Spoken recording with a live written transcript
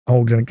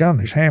holding a gun.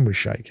 His hand was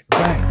shaking.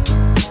 Bang.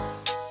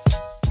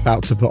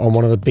 About to put on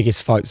one of the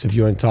biggest fights of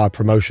your entire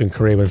promotion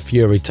career when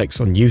Fury takes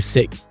on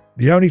Usyk.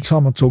 The only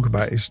time I talk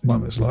about it is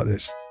moments like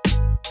this.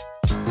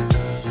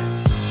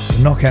 The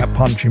knockout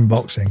punch in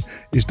boxing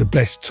is the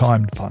best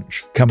timed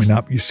punch. Coming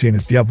up, you're seeing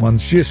if the other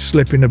one's just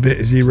slipping a bit,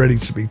 is he ready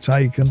to be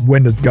taken?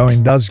 When the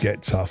going does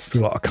get tough,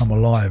 feel like I come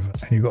alive,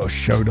 and you've got to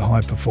show the high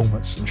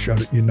performance and show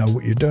that you know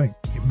what you're doing.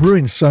 It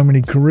ruins so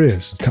many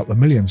careers. A couple of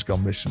millions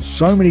gone missing.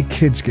 So many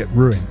kids get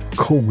ruined.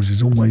 Cause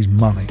is always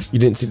money. You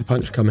didn't see the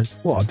punch coming?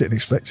 Well, I didn't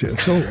expect it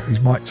at all.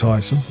 He's Mike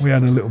Tyson. We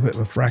had a little bit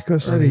of a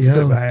fracas. He's a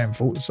bit of a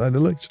handful, to say the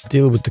least.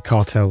 Deal with the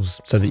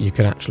cartels so that you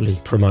can actually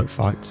promote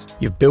fights.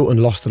 You've built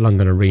and lost the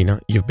London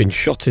Arena. You've been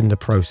shot in the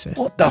process.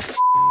 What the f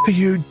are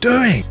you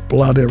doing?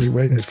 Blood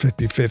everywhere. It's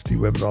 50-50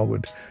 whether I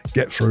would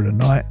get through the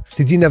night.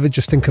 Did you never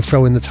just think of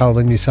throwing the towel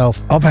in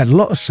yourself? I've had a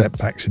lot of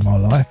setbacks in my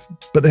life,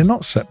 but they're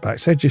not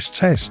setbacks. They're just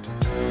tests.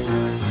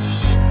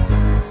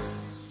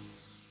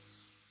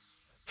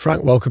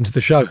 Frank, welcome to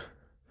the show.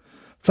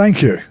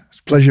 Thank you. It's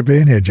a pleasure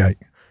being here, Jake.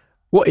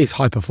 What is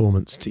high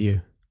performance to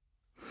you?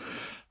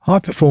 High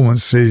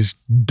performance is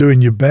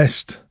doing your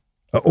best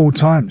at all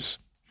times,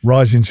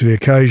 rising to the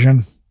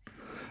occasion,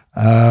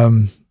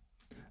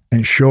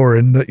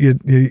 ensuring that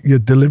you're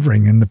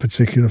delivering in the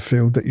particular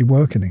field that you're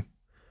working in.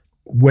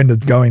 When the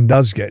going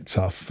does get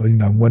tough,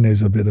 when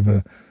there's a bit of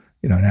a,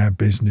 in our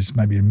business,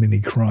 maybe a mini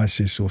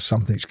crisis or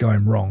something's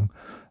going wrong,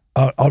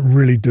 I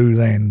really do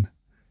then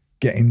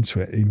get into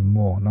it even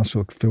more, and I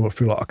sort of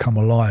feel like I come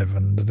alive,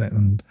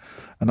 and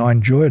I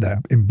enjoy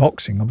that. In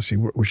boxing, obviously,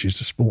 which is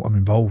the sport I'm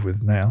involved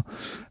with now,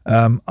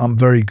 I'm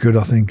very good,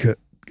 I think, at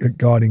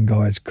guiding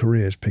guys'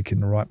 careers, picking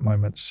the right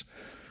moments.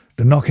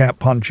 The knockout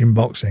punch in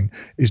boxing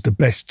is the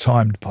best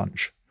timed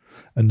punch,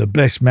 and the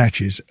best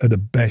matches are the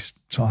best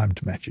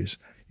timed matches.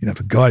 If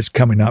a guy's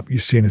coming up, you're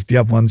seeing if the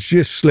other one's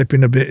just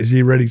slipping a bit, is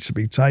he ready to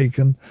be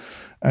taken?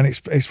 And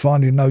it's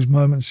finding those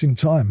moments in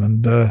time,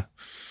 and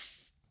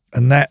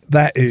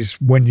that is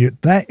when you've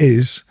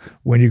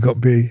got to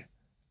be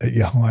at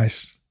your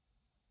highest,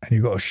 and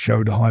you've got to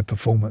show the high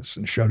performance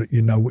and show that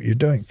you know what you're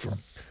doing for them.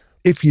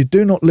 If you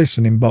do not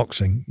listen in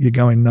boxing, you're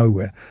going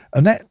nowhere.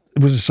 And that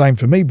was the same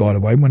for me, by the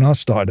way, when I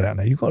started out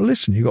there. You've got to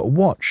listen, you've got to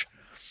watch.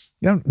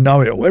 You don't know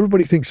it all.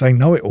 Everybody thinks they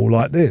know it all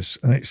like this,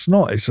 and it's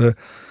not.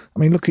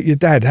 Look at your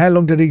dad. How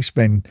long did he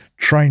spend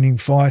training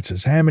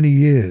fighters? How many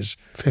years?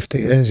 50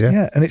 years, yeah.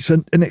 Yeah, and it's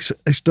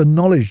the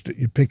knowledge that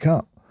you pick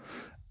up.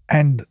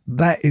 And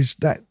that's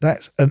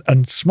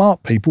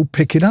smart people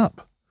pick it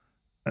up,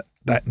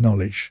 that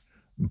knowledge,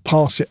 and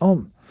pass it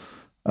on.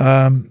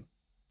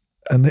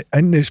 And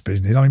in this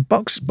business,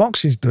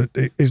 boxing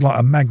is like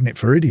a magnet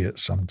for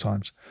idiots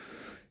sometimes.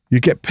 You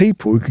get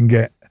people who can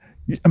get,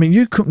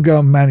 you couldn't go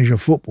and manage a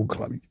football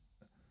club.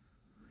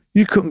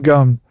 You couldn't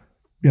go and,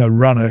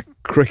 run a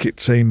cricket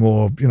team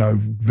or,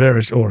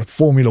 or a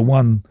Formula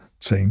One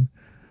team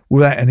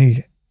without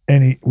any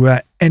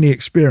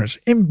experience.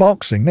 In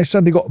boxing, they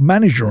suddenly got a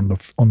manager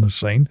on the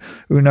scene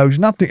who knows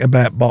nothing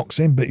about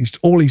boxing, but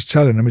all he's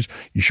telling them is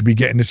you should be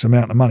getting this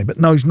amount of money, but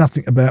knows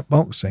nothing about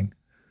boxing.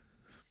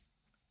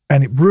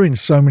 And it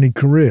ruins so many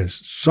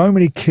careers. So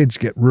many kids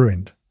get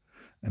ruined,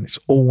 and it's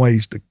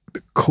always the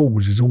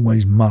cause is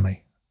always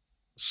money.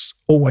 It's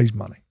always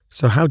money.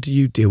 So how do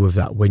you deal with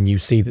that when you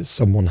see that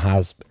someone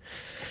has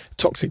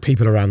toxic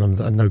people around them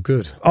that are no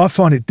good? I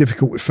find it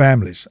difficult with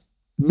families.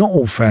 Not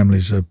all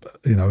families are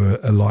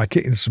like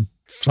it. There's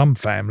some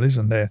families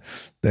and their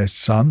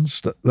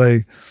sons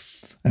and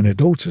their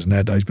daughters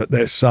nowadays, but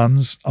their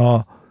sons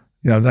are,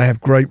 they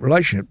have great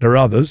relationship. There are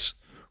others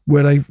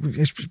where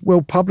it's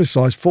well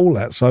publicised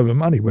fallouts over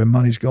money, where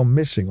money's gone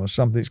missing or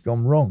something's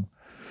gone wrong.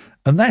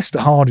 And that's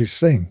the hardest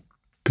thing,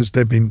 because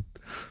they've been,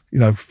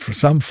 for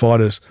some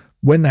fighters,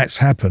 when that's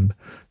happened,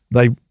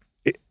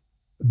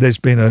 there's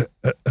been a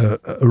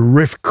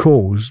rift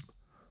caused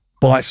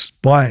by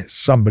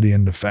somebody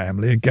in the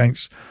family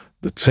against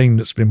the team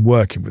that's been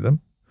working with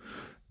them.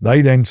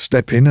 They then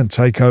step in and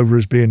take over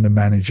as being the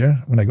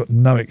manager when they got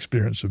no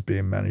experience of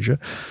being manager.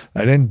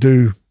 They then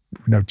do,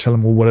 tell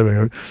them all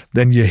whatever.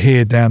 Then you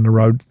hear down the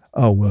road,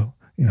 oh, well,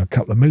 a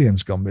couple of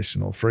millions gone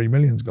missing or 3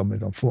 million's gone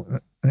missing.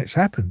 And it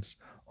happens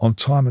on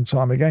time and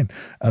time again.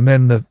 And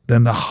then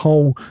the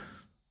whole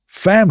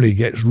family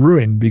gets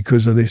ruined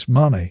because of this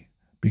money,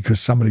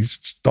 because somebody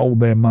stole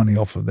their money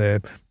off of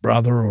their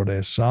brother or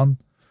their son.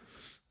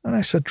 And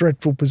that's a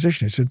dreadful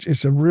position.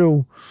 It's a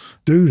real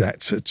do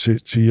that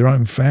to your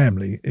own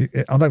family.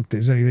 I don't think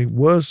there's anything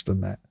worse than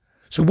that.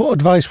 So what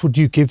advice would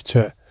you give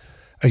to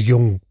a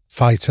young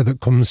fighter that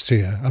comes to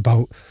you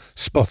about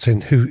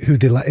spotting who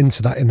they let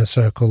into that inner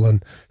circle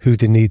and who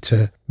they need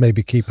to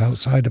maybe keep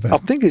outside of it? I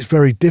think it's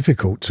very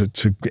difficult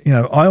to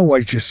I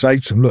always just say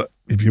to them, look,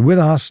 if you're with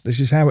us, this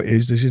is how it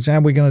is. This is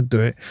how we're going to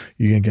do it.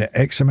 You're going to get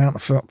X amount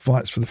of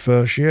fights for the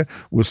first year.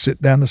 We'll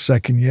sit down the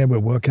second year. We'll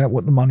work out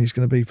what the money's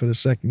going to be for the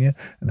second year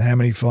and how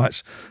many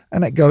fights.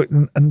 And that go.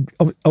 And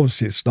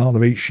obviously, at the start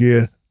of each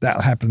year,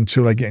 that'll happen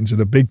until they get into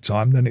the big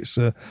time. Then it's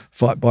a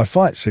fight by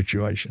fight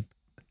situation.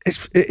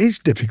 It is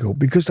difficult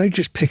because they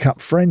just pick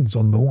up friends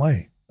on the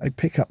way. They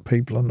pick up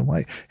people on the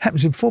way. It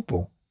happens in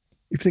football.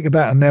 You think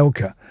about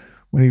Anelka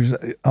when he was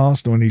at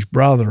Arsenal and his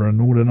brother and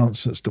all the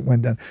nonsense that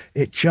went down.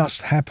 It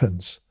just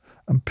happens,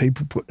 and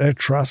people put their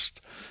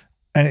trust,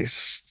 and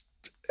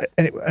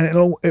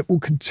it will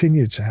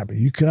continue to happen.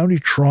 You can only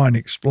try and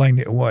explain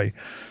it away,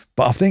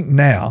 but I think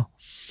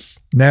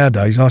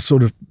nowadays I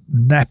sort of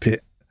nap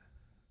it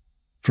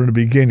from the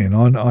beginning.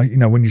 I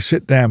when you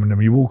sit down with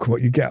them, you walk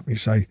away, you get up, and you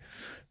say,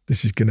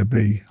 "This is going to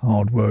be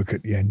hard work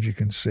at the end." You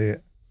can see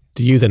it.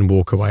 Do you then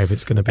walk away if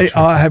it's going to be?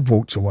 I have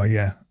walked away.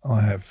 Yeah,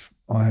 I have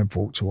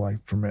walked away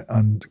from it,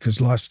 and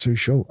because life's too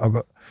short. I've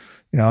got,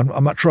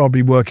 I'm much rather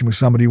be working with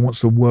somebody who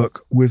wants to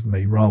work with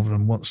me rather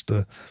than wants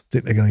to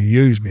think they're going to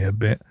use me a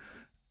bit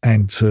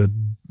and to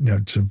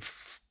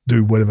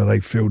do whatever they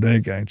feel they're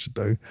going to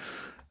do,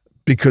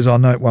 because I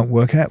know it won't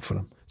work out for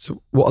them.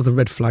 So what are the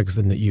red flags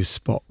then that you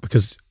spot?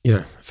 Because,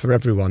 for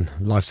everyone,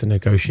 life's a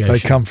negotiation. They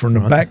come from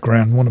the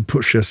background, want to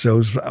push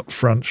themselves up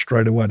front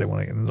straight away. They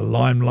want to get in the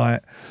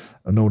limelight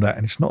and all that.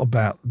 And it's not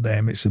about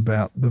them. It's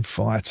about the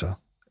fighter.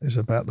 It's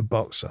about the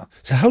boxer.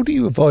 So how do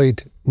you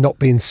avoid not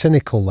being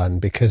cynical then?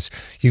 Because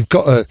you've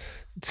got to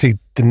see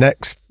the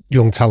next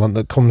young talent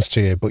that comes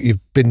to you, but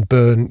you've been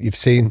burned. You've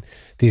seen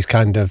these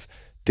kind of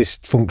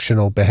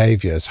dysfunctional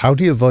behaviours. How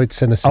do you avoid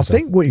cynicism? I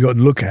think what you got to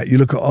look at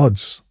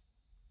odds.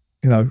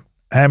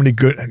 How many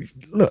good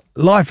look,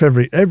 life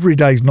every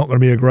day is not going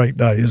to be a great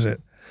day, is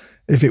it?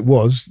 If it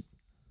was,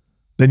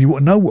 then you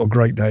wouldn't know what a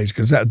great day is,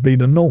 because that'd be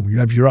the norm. You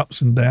have your ups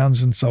and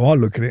downs, and so I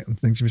look at it and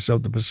think to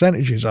myself, the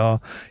percentages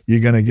are you're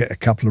going to get a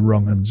couple of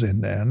wrong uns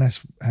in there, and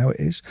that's how it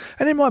is.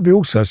 And it might be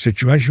also a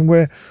situation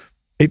where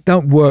it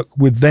don't work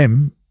with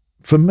them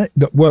for me,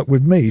 that work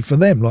with me for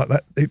them, like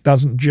that. It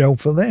doesn't gel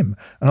for them,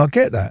 and I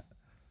get that,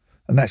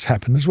 and that's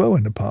happened as well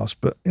in the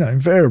past. But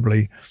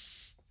invariably,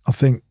 I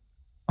think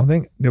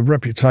the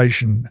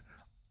reputation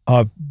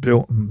I've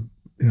built, and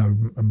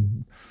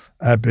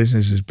our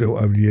business is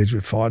built over the years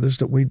with fighters,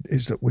 that we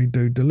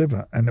do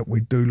deliver, and that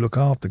we do look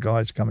after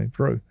guys coming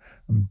through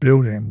and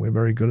building them. We're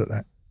very good at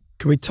that.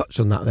 Can we touch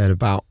on that then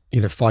about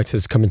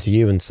fighters coming to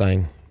you and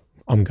saying,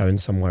 "I'm going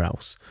somewhere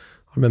else"?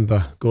 I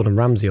remember Gordon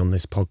Ramsay on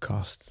this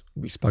podcast.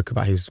 We spoke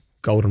about his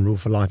golden rule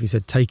for life. He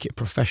said, "Take it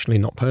professionally,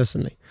 not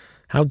personally."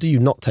 How do you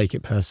not take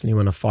it personally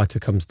when a fighter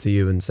comes to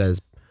you and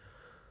says,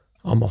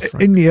 "I'm off"?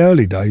 Frank? In the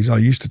early days, I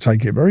used to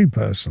take it very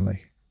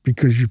personally,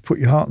 because you put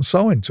your heart and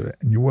soul into it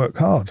and you work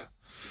hard.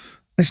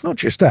 It's not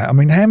just that. I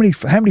mean, how many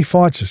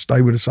fighters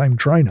stay with the same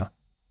trainer?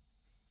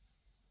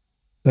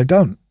 They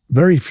don't.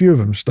 Very few of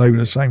them stay with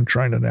the same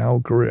trainer their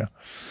whole career.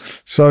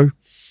 So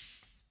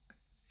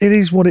it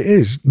is what it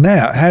is.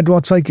 Now, how do I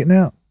take it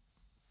now?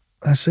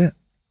 That's it.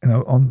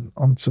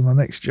 On to my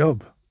next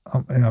job.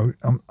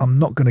 I'm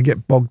not going to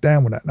get bogged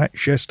down with that.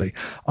 That's yesterday.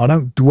 I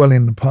don't dwell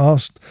in the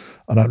past.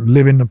 I don't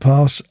live in the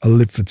past. I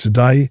live for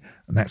today,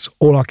 and that's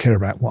all I care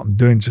about, what I'm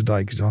doing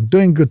today. Because if I'm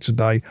doing good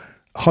today,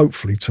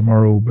 hopefully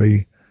tomorrow will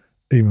be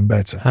even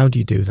better. How do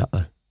you do that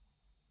though?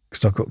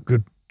 Because I've got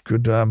good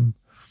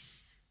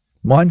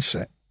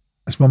mindset.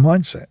 That's my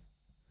mindset.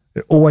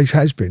 It always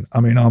has been. I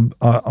mean, I've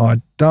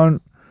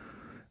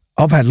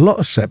had a lot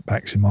of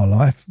setbacks in my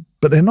life,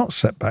 but they're not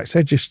setbacks.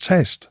 They're just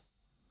tests.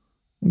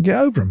 And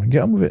get over them and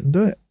get on with it and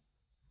do it.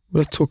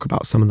 Well, let's talk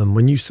about some of them.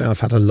 When you say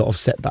I've had a lot of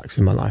setbacks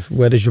in my life,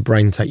 where does your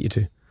brain take you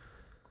to?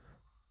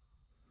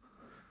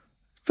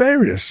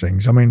 Various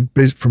things. I mean,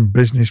 from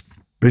business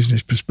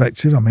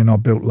perspective, I mean, I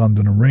built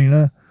London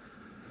Arena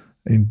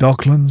in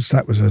Docklands.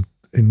 That was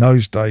in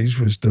those days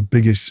was the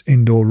biggest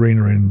indoor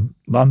arena in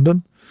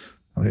London.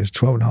 I mean, it was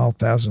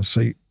 12,500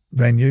 seat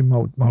venue,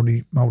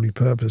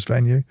 multi-purpose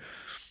venue.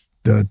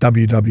 The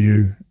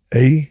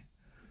WWE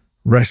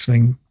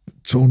wrestling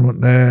tournament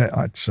there.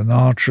 I had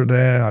Sinatra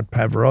there. I had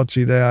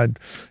Pavarotti there. I had,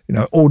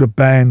 all the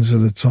bands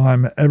of the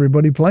time.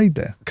 Everybody played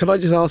there. Can I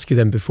just ask you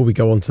then, before we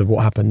go on to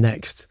what happened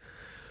next,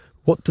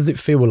 what does it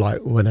feel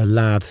like when a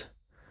lad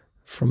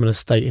from an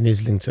estate in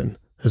Islington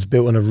has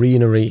built an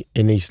arena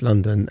in East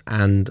London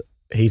and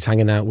he's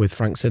hanging out with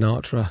Frank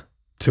Sinatra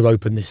to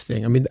open this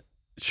thing? I mean,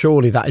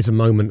 surely that is a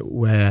moment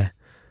where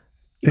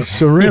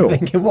it's surreal.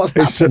 Thinking, what's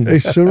happened?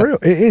 It's surreal.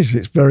 It is.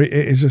 It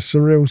is a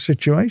surreal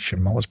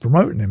situation. I was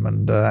promoting him,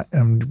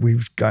 and we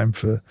was going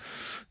for,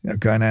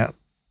 going out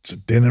to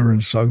dinner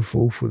and so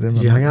forth with him.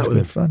 Did you hang out with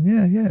him? Fun.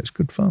 Yeah, it's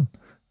good fun.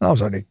 And I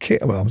was only a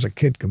kid. Well, I was a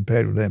kid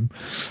compared with him,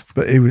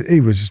 but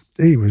he was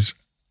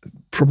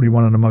probably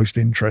one of the most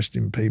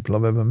interesting people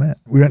I've ever met.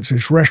 We went to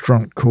this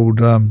restaurant called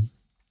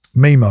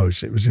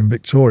Mimo's. It was in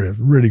Victoria,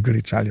 really good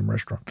Italian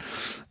restaurant.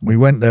 We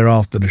went there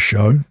after the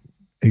show.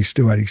 He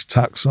still had his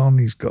tux on.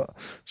 He's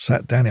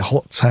sat down in a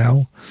hot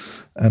towel,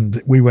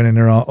 and we went in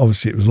there.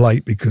 Obviously, it was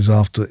late because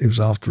after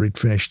he'd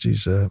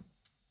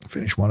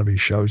finished one of his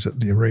shows at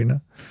the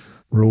arena.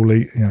 We're all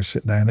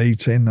sitting down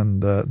eating,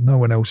 and no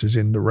one else is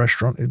in the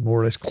restaurant. It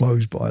more or less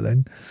closed by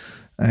then,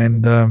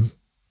 and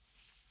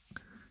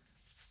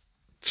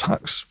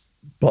tux,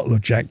 bottle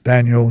of Jack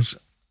Daniels,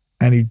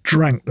 and he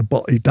drank the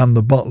bottle. He'd done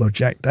the bottle of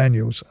Jack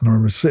Daniels, and I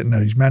remember sitting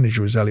there. His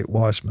manager was Elliot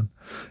Weissman.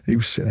 He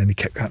was sitting there, and he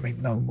kept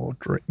going, "No more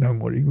drink, no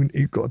more.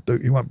 You've got to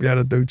do. You won't be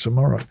able to do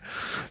tomorrow."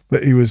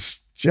 But he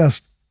was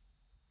just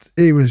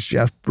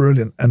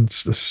brilliant, and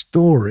the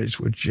stories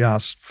were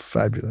just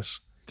fabulous.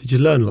 Did you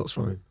learn lots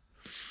from him?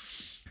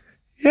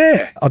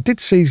 Yeah, I did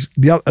see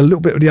a little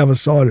bit of the other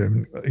side of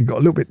him. He got a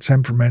little bit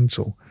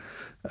temperamental,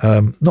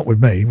 not with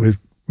me, with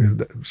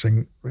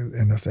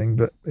anything,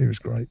 but he was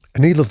great.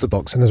 And he loved the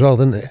boxing as well,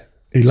 didn't he?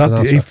 He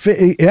loved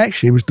it. He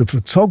actually was the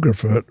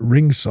photographer at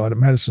ringside at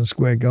Madison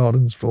Square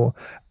Gardens for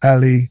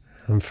Ali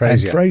and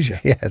Frazier.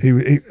 Yeah.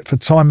 He, for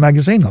Time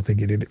magazine, I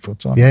think he did it for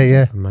Time.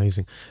 Yeah.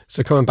 Amazing.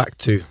 So coming back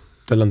to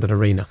the London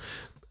Arena,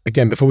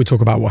 again, before we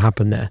talk about what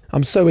happened there,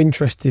 I'm so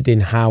interested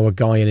in how a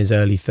guy in his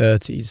early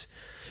 30s,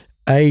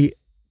 A,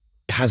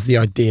 has the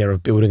idea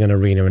of building an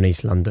arena in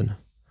East London,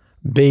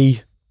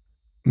 B,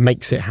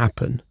 makes it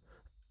happen,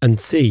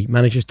 and C,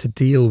 manages to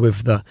deal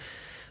with the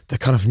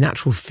kind of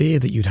natural fear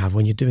that you'd have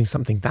when you're doing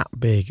something that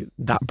big,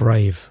 that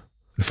brave.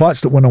 The fights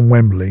that went on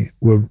Wembley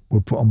were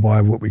put on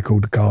by what we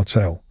called the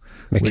cartel,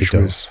 Mickey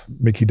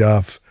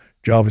Duff,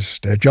 Jarvis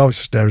Astaire.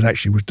 Jarvis Astaire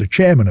actually was the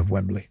chairman of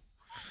Wembley.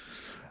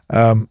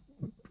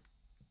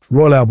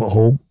 Royal Albert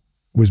Hall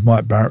was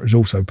Mike Barrett, was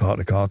also part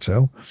of the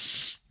cartel.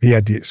 He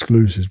had the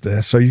exclusives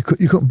there, so you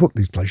couldn't book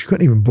these places. You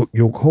couldn't even book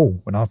York Hall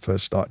when I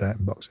first started out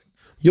in boxing.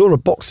 You're a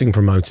boxing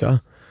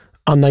promoter,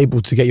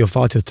 unable to get your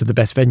fighters to the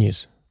best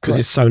venues because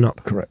it's sewn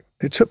up. Correct.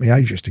 It took me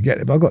ages to get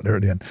it, but I got there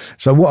at the end.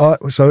 So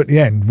at the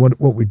end,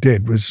 what we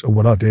did was, or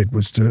what I did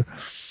was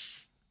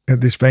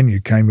this venue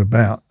came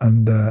about,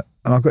 and I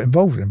got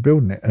involved in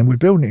building it, and we're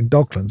building it in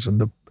Docklands,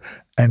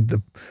 and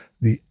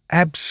the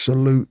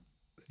absolute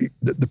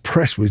the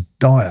press was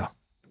dire.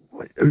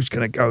 Who's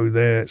going to go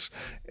there?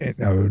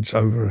 It's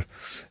over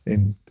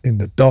in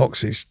the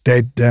docks. It's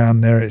dead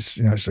down there. It's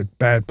it's a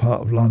bad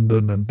part of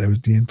London, and there was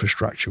the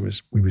infrastructure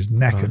we was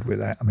knackered with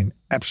that. I mean,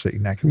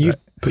 absolutely knackered. You've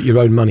put your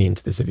own money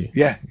into this, have you?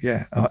 Yeah,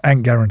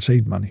 and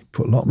guaranteed money.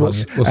 Put a lot of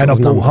money. What and I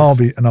bought numbers?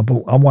 Harvey, and I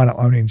wound up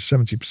owning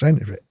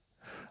 70% of it.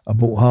 I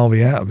bought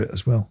Harvey out of it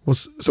as well.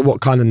 So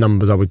what kind of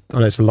numbers I know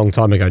it's a long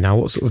time ago now.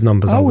 What sort of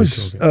numbers are we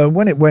talking?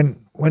 When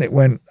it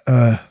went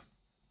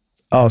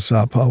arse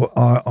up,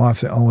 I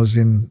think I was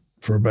in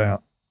for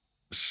about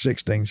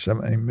 16,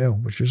 17 mil,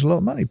 which was a lot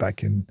of money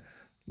back in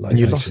late 80s. And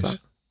you lost that?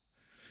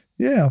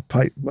 Yeah,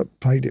 I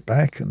paid it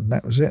back, and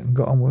that was it, and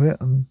got on with it,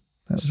 and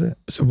that was it.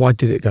 So why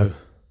did it go?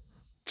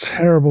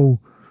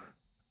 Terrible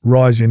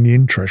rise in the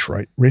interest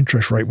rate. The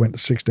interest rate went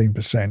to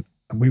 16%,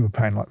 and we were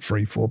paying like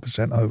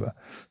 3-4% over.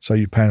 So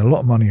you're paying a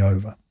lot of money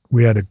over.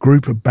 We had a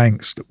group of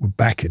banks that were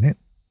backing it,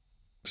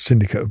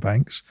 syndicate of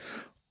banks.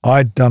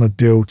 I'd done a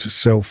deal to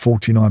sell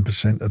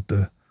 49% of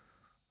the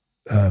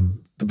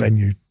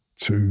venue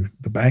to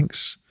the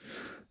banks,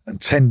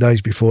 and 10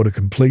 days before the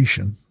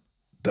completion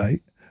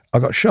date, I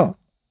got shot.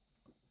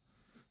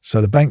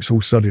 So the banks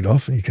all sodded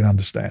off, and you can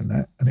understand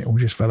that, and it all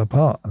just fell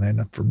apart. And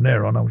then from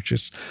there on, I was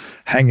just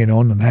hanging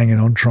on,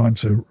 trying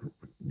to,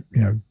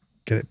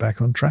 get it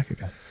back on track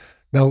again.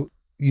 Now,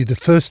 you're the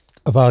first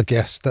of our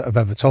guests that have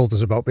ever told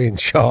us about being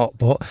shot,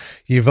 but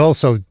you've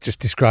also just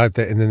described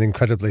it in an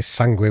incredibly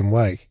sanguine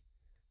way.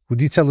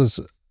 Would you tell us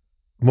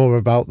more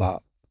about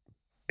that?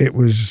 It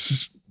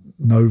was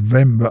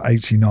November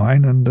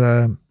 '89,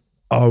 and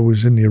I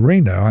was in the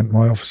arena.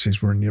 My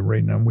offices were in the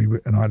arena,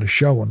 and I had a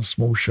show on a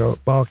small show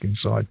at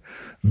Barkingside,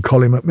 and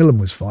Colin McMillan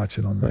was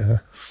fighting on there. Yeah.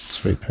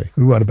 Sweet pea.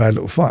 We had a bad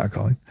little fight,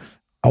 Colin.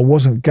 I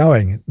wasn't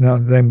going. Now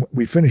then,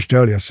 we finished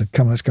early. I said,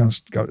 "Come, let's go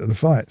to the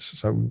fights."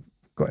 So we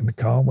got in the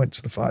car, went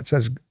to the fights.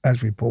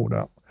 As we pulled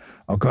up,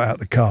 I got out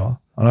the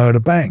car, and I heard a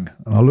bang,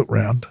 and I looked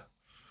round.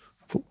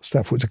 I thought, "What's that?"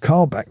 I thought it was a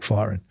car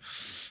backfiring.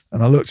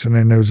 And I looked, and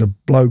then there was a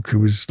bloke who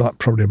was like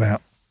probably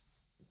about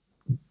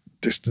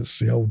distance.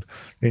 The old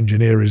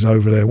engineer is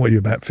over there. What are you,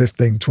 about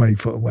 15, 20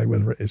 foot away,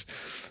 whatever it is,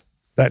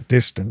 that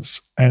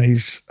distance. And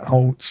he's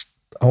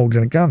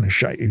holding a gun and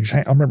shaking his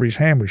hand. I remember his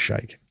hand was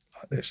shaking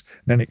like this.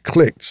 And then it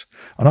clicked.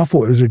 And I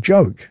thought it was a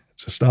joke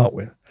to start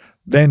with.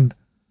 Then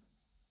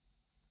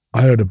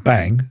I heard a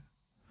bang,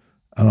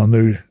 and I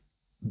knew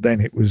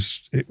then it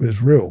was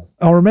real.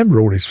 I remember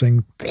all this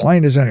thing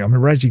plain as anything. I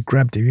remember as he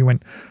grabbed him, he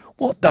went,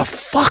 "What the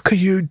fuck are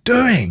you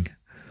doing?"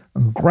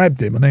 And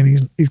grabbed him, and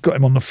then he's got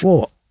him on the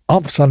floor.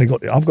 I've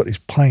got this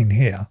pain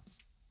here,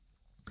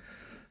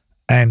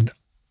 and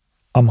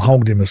I'm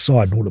holding him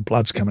aside, and all the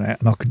blood's coming out,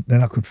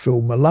 and I could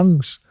feel my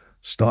lungs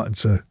starting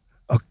to.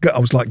 I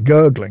was like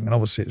gurgling, and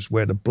obviously it's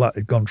where the blood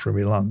had gone through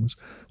my lungs,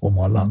 or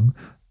my lung,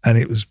 and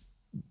it was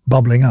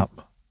bubbling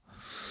up.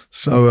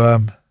 So,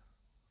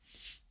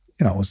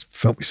 I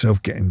felt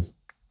myself getting,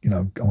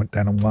 I went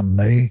down on one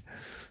knee.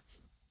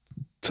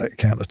 Take a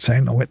count of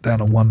 10. I went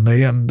down on one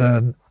knee, and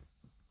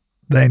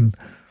then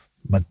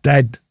my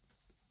dad,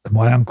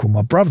 my uncle,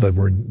 my brother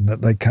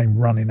they came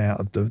running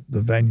out of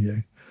the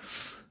venue,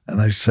 and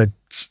they said,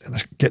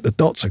 "Get the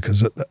doctor,"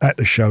 because at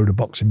the show the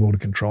boxing board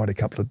had tried a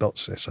couple of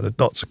dots there. So the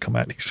doctor come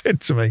out and he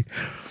said to me,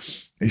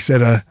 he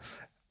said,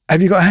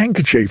 have you got a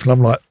handkerchief? And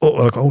I'm like,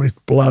 oh, I've got all this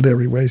blood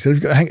everywhere. He said, have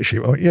you got a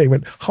handkerchief? I went, yeah. He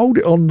went, hold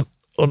it on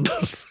the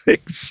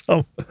thing.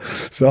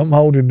 So I'm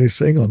holding this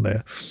thing on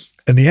there.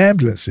 And the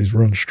ambulances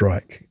were on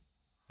strike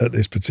at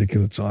this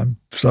particular time.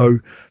 So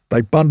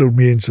they bundled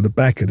me into the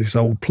back of this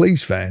old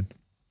police van,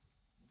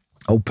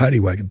 old paddy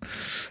wagon.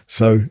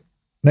 So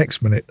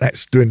next minute,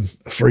 that's doing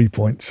a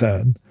 3-point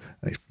turn.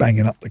 And it's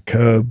banging up the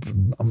curb.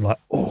 And I'm like,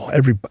 oh,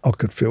 I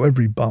could feel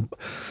every bump.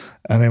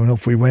 And then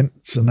off we went,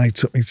 and they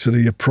took me to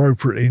the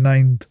appropriately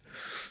named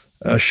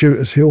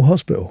Shooters Hill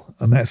Hospital.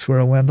 And that's where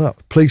I wound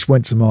up. Police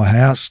went to my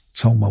house,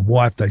 told my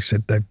wife, they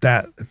said they've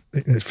doubt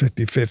it's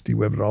 50-50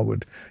 whether I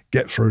would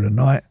get through the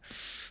night.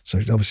 So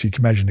obviously you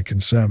can imagine the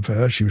concern for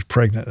her. She was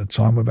pregnant at the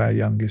time with our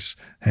youngest,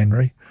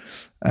 Henry.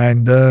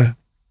 And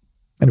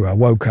anyway, I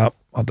woke up.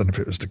 I don't know if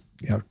it was the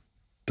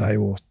day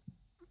or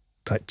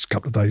a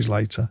couple of days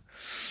later,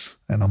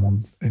 and I'm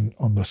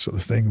on the sort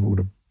of thing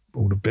with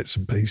all the bits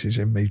and pieces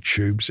in me,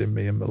 tubes in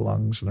me, and my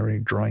lungs and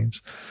everything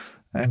drains.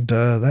 And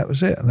that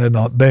was it. And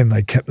then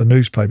they kept the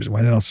newspapers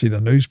away. Then I see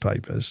the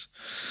newspapers,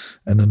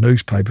 and the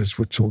newspapers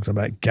were talking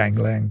about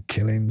gangland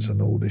killings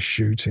and all this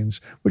shootings,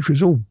 which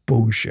was all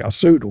bullshit. I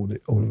sued all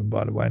of them,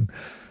 by the way.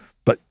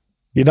 But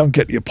you don't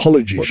get the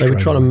apology. What, they were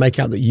trying to make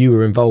out that you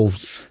were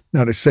involved?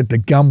 No, they said the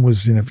gun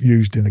was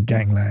used in a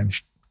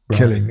gangland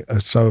killing.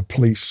 So a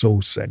police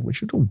source said,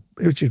 which it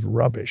was just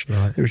rubbish.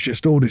 Right. It was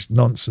just all this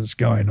nonsense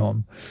going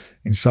on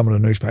in some of the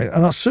newspapers.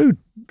 And I sued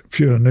a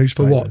few of the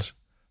newspapers. For what?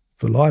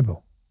 For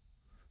libel.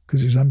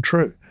 Because it was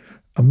untrue.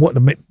 And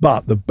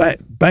but the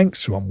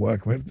banks who I'm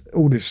working with,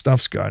 all this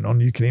stuff's going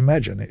on, you can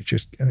imagine it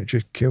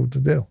just killed the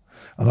deal.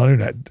 And I knew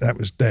that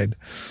was dead.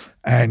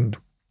 And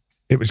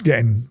it was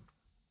getting,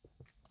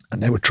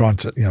 and they were trying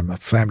to, my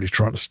family's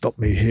trying to stop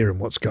me hearing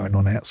what's going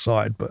on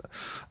outside. But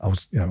I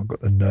was, I've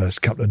got a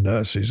couple of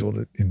nurses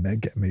all in there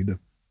getting me the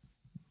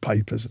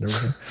papers and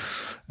everything.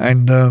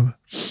 And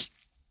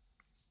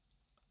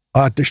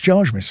I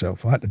discharged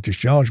myself. I had to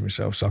discharge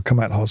myself. So I come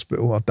out of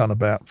hospital. I'd done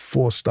about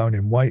 4 stone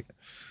in weight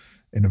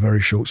in a very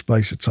short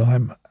space of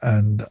time.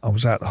 And I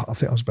was out, I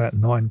think I was about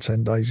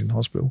 9-10 days in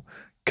hospital,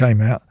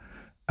 came out,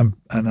 and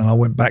then I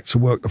went back to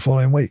work the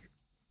following week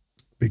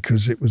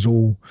because it was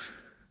all,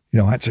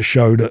 I had to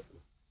show that,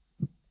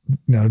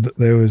 that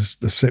there was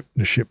the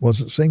ship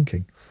wasn't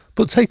sinking.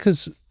 But take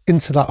us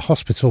into that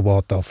hospital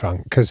ward though,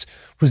 Frank, because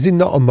was there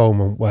not a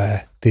moment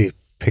where they're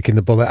picking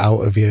the bullet out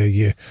of you,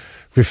 you're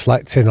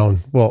reflecting on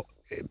what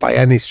by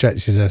any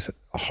stretch is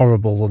a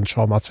horrible and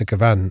traumatic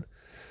event?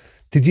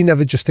 Did you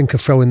never just think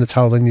of throwing the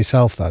towel in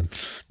yourself then?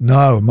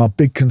 No, my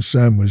big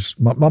concern was,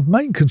 my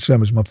main concern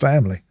was my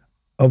family,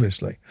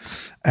 obviously.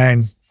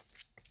 And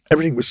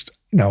everything was,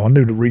 I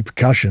knew the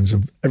repercussions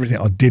of everything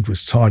I did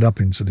was tied up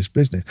into this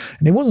business.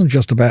 And it wasn't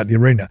just about the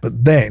arena,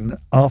 but then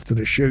after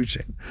the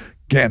shooting,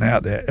 getting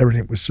out there,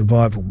 everything was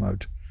survival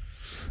mode.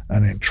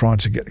 And then trying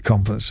to get the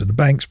confidence of the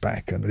banks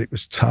back. And it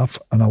was tough,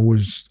 and I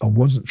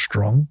wasn't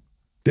strong,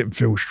 didn't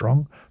feel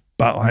strong,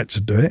 but I had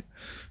to do it.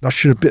 I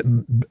should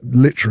have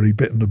literally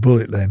bitten the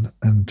bullet then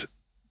and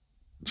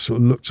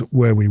sort of looked at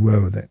where we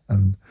were with it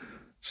and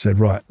said,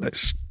 right,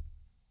 let's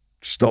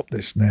stop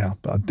this now.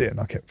 But I didn't.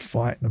 I kept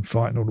fighting and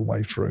fighting all the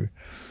way through.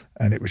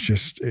 And it was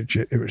just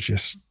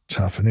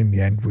tough. And in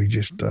the end, we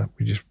just had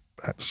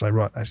to say,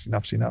 right, that's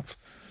enough's enough.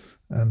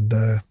 And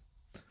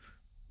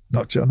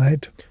knocked it on the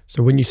head.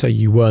 So when you say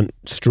you weren't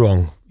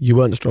strong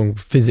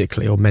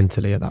physically or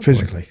mentally at that point?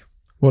 Physically.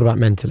 What about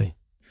mentally?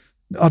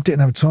 I didn't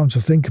have time to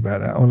think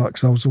about that.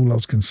 Cause all I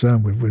was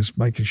concerned with was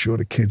making sure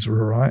the kids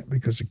were all right,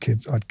 because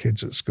I had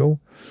kids at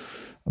school.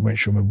 I made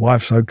sure my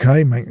wife's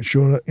okay, making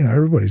sure that,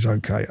 everybody's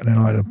okay. And then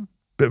I had a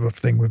bit of a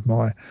thing with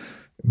my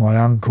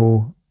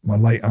uncle, my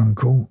late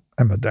uncle,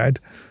 and my dad.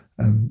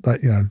 And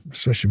that,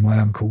 especially my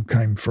uncle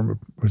came from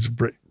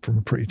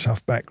a pretty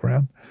tough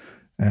background.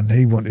 And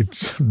he wanted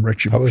some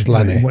retribution. That was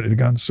Lenny. He wanted to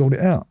go and sort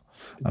it out.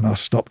 And I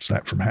stopped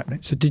that from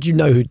happening. So did you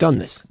know who'd done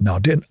this? No, I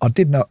didn't. I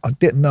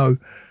didn't know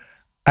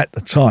at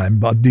the time,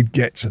 but I did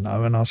get to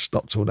know, and I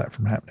stopped all that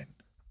from happening.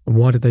 And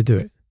why did they do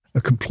it?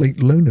 A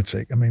complete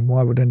lunatic. I mean,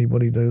 why would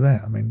anybody do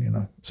that? I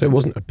mean, So it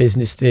wasn't a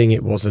business thing.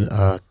 It wasn't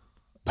a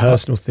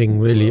personal thing,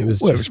 really. It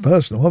was. Well, it was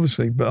personal,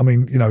 obviously. But I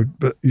mean,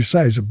 but you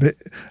say it's a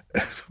bit.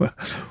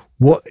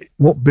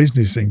 What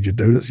business thing do you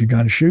do that you go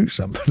and shoot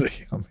somebody?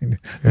 I mean,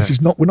 this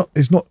is not. We're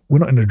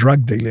not in a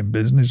drug dealing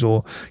business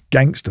or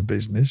gangster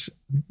business.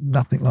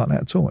 Nothing like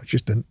that at all. It's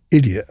just an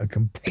idiot, a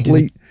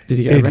complete. Did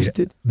he get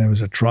arrested? And there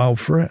was a trial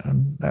for it,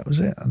 and that was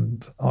it.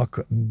 And I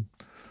couldn't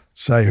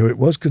say who it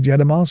was because he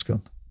had a mask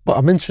on. But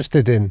I'm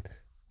interested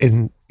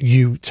in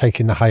you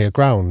taking the higher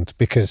ground,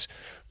 because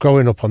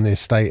growing up on the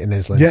estate in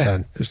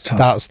Islington,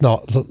 that's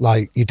not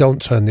like, you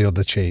don't turn the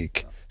other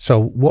cheek.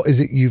 So what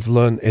is it you've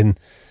learned in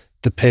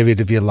the period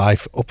of your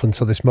life up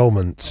until this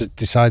moment to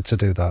decide to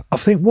do that? I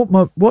think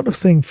what the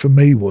thing for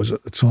me was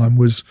at the time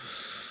was,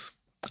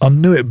 I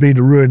knew it'd be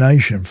the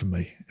ruination for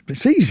me.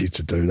 It's easy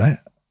to do that.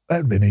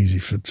 That'd been easy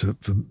for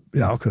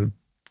I could have,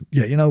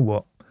 you know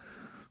what,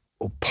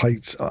 or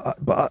paid,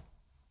 but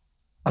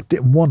I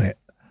didn't want it.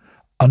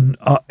 And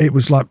it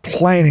was like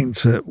playing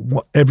into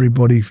what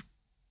everybody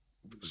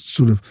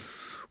sort of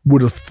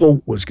would have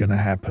thought was going to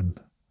happen.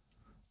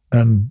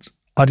 And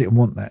I didn't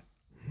want that.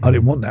 I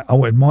didn't want that. I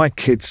wanted my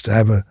kids to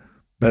have a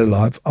better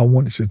life. I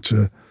wanted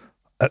to,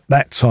 at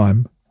that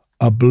time,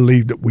 I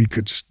believed that we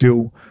could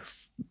still,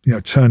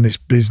 turn this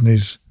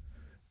business,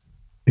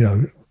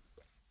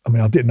 I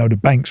mean, I didn't know the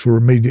banks were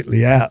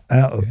immediately out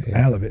of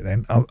it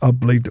then. I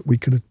believed that we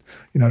could,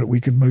 that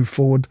we could move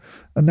forward.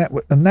 And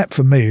that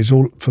for me is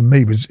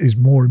is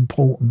more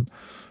important.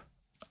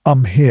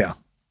 I'm here.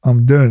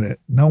 I'm doing it.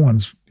 No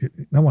one's, you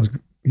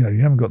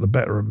haven't got the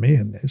better of me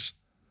in this.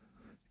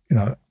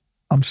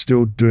 I'm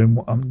still doing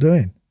what I'm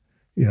doing.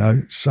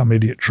 Some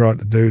idiot tried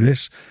to do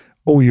this.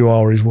 All you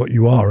are is what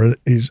you are,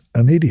 is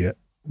an idiot.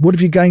 What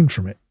have you gained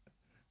from it?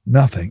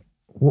 Nothing.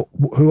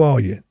 Who are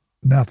you?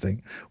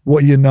 Nothing.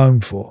 What are you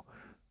known for?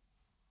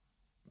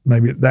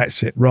 Maybe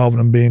that's it, rather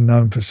than being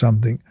known for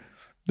something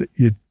that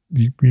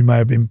you may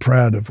have been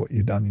proud of what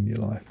you've done in your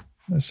life.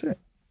 That's it.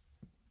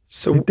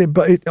 So,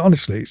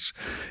 honestly,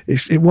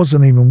 it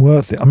wasn't even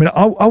worth it. I mean,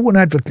 I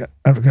wouldn't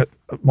advocate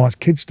my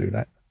kids do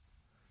that,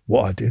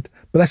 what I did,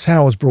 but that's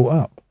how I was brought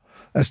up.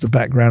 That's the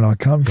background I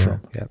come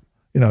from. Yeah.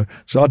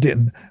 So I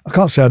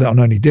can't say I don't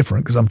know any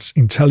different because I'm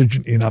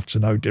intelligent enough to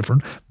know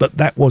different, but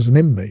that wasn't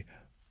in me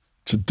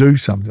to do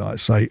something like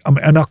say. I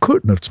mean, and I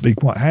couldn't have, to be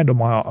quite hand on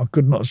my heart, I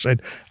could not have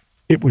said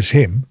it was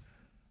him.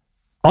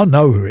 I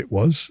know who it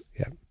was.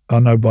 Yeah. I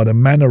know by the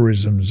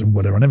mannerisms and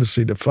whatever. I never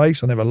see the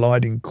face. I never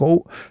lied in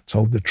court,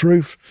 told the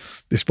truth.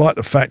 Despite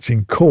the facts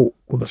in court,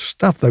 well, the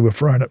stuff they were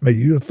throwing at me,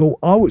 you'd have thought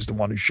I was the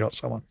one who shot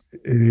someone.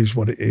 It is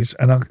what it is.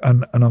 And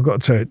I've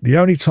got to tell you, the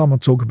only time I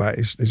talk about it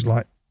is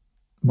like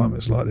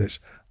moments like this.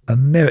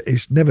 And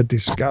it's never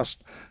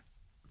discussed.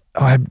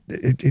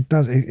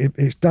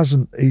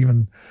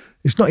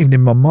 It's not even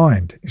in my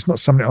mind. It's not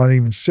something I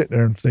even sit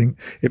there and think.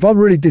 If I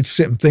really did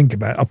sit and think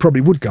about it, I probably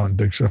would go and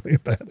do something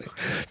about it.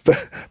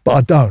 But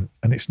I don't,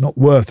 and it's not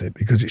worth it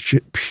because it's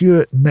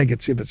pure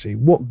negativity.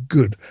 What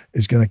good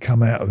is going to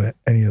come out of it,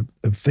 any of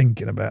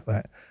thinking about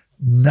that?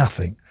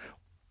 Nothing.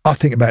 I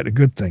think about the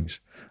good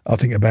things. I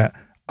think about,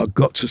 I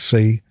got to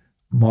see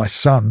my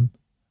son,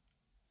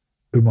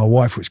 who my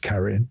wife was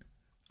carrying,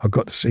 I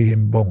got to see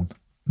him born.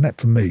 And that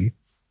for me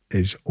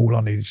is all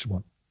I needed to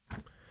want.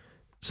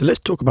 So let's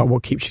talk about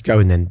what keeps you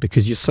going then,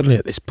 because you're suddenly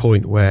at this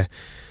point where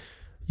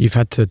you've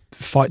had to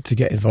fight to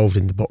get involved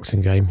in the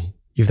boxing game.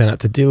 You've then had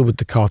to deal with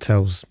the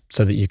cartels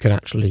so that you can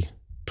actually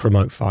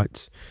promote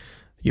fights.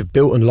 You've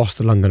built and lost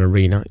the London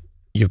Arena.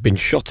 You've been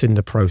shot in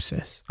the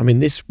process. I mean,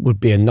 this would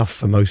be enough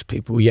for most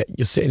people, yet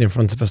you're sitting in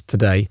front of us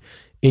today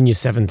in your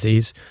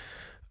 70s,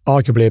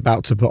 arguably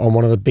about to put on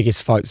one of the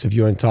biggest fights of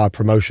your entire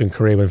promotion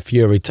career when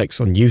Fury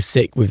takes on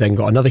Usyk. We've then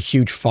got another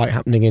huge fight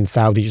happening in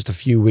Saudi just a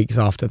few weeks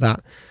after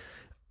that.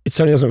 It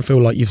certainly doesn't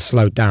feel like you've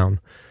slowed down.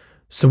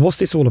 So what's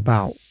this all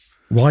about?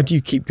 Why do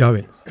you keep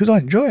going? Because I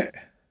enjoy it.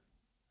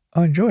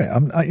 I enjoy it.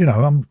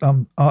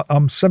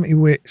 I'm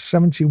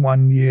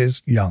 71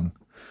 years young.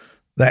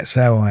 That's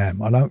how I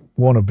am. I don't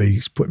want to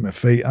be putting my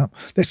feet up.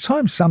 There's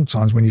times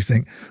sometimes when you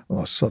think,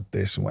 oh, sod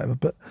this and whatever.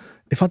 But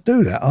if I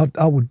do that,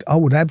 I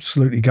would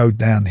absolutely go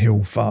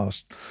downhill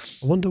fast.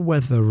 I wonder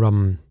whether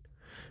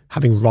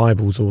having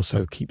rivals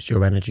also keeps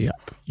your energy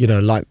up.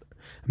 Like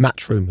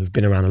Matchroom, who've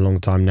been around a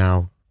long time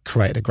now,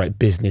 created a great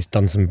business,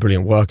 done some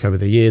brilliant work over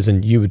the years,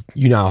 and you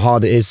know how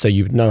hard it is, so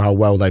you know how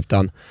well they've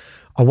done.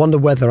 I wonder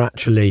whether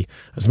actually,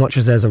 as much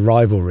as there's a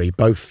rivalry,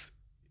 both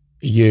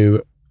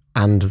you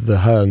and the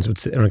Hearns would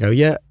sit there and go,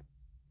 yeah,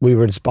 we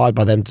were inspired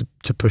by them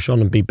to push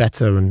on and be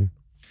better, and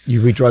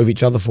we drove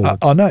each other forward.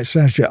 I know it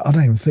sounds shit. I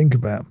don't even think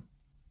about them.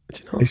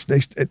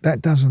 That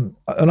doesn't,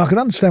 and I can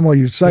understand why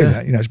you'd say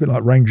that. It's a bit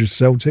like Rangers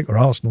Celtic or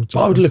Arsenal.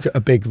 I would look at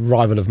a big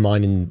rival of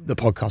mine in the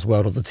podcast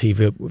world or the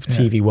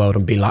TV world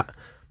and be like,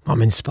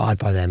 I'm inspired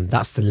by them.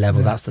 That's the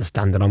level. That's the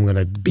standard. I'm going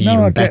to be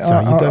even better.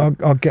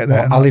 I get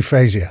that. Ali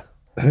Frazier.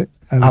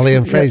 Ali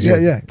and Frazier.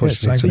 Yeah.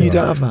 So you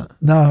don't have that?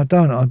 No, I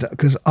don't.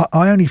 Because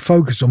I only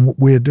focus on what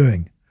we're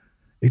doing.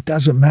 It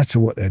doesn't matter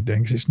what they're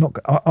doing because it's not.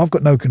 I've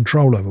got no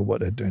control over what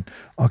they're doing.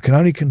 I can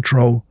only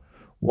control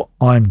what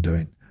I'm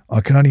doing.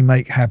 I can only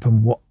make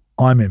happen what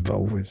I'm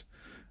involved with.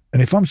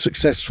 And if I'm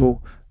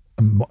successful,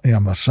 and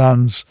my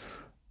sons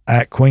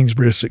at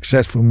Queensberry are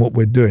successful in what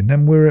we're doing,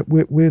 then we're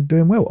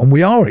doing well, and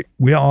we are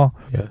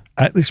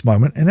at this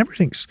moment. And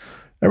everything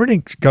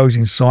goes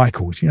in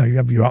cycles. You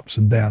have your ups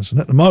and downs, and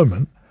at the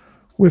moment,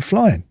 we're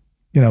flying.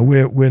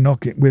 We're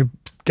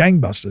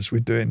gangbusters. We're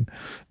doing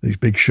these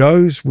big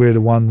shows. We're the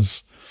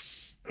ones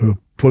who are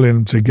pulling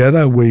them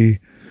together. The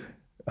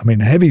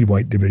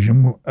heavyweight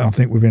division, I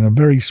think within a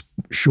very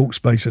short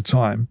space of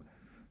time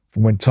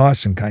from when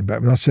Tyson came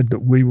back, I said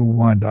that we will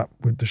wind up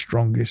with the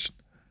strongest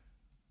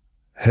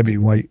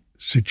heavyweight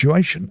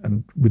situation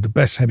and with the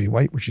best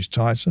heavyweight, which is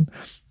Tyson,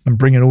 and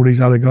bringing all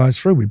these other guys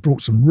through. We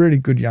brought some really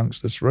good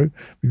youngsters through.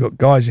 We've got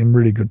guys in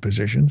really good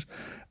positions.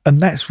 And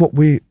that's what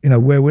where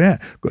we're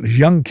at. We've got this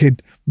young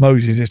kid,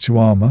 Moses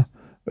Ituama,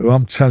 who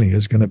I'm telling you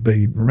is going to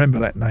be, remember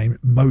that name,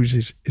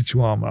 Moses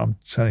Ituama. I'm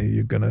telling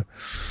you,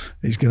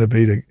 he's going to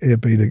be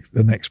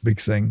the next big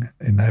thing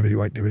in the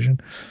heavyweight division.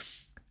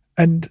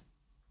 And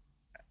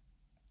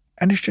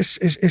it's just,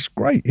 it's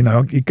great. You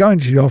know, you go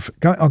into the office,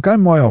 I go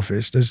in my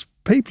office, there's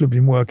people who've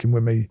been working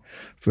with me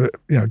for,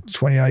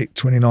 28,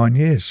 29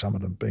 years, some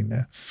of them been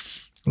there.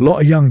 A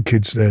lot of young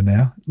kids there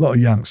now, a lot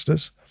of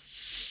youngsters.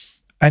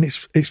 And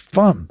it's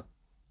fun.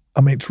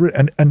 I mean,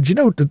 and you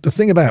know, the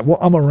thing about what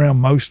I'm around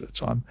most of the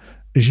time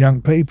is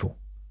young people,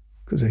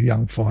 because they're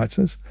young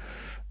fighters.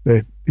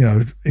 They're,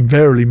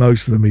 invariably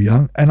most of them are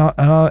young, and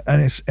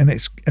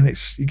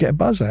it's you get a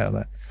buzz out of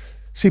that.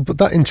 See, but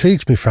that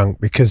intrigues me, Frank,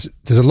 because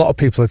there's a lot of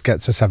people that get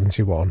to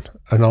 71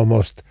 and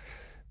almost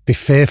be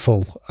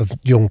fearful of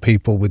young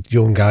people with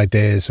young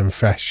ideas and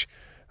fresh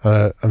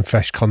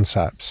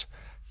concepts.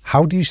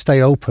 How do you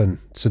stay open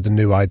to the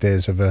new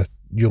ideas of a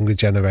younger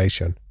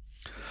generation?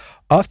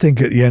 I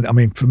think at the end, I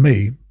mean, for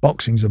me,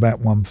 boxing's about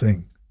one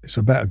thing. It's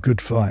about a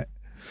good fight.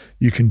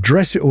 You can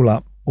dress it all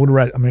up, all the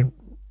rest. I mean,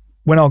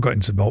 when I got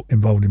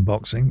involved in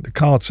boxing, the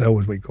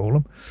cartel, as we call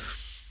them,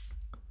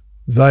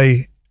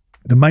 the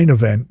main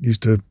event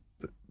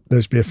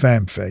there'd be a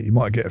fanfare. You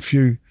might get a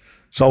few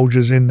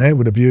soldiers in there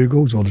with the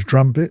bugles or the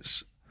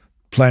trumpets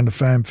playing the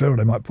fanfare, or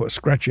they might put a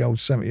scratchy old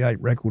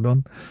 78 record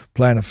on,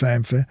 playing a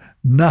fanfare.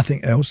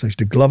 Nothing else. They used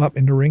to glove up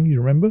in the ring,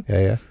 you remember?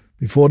 Yeah.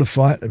 Before the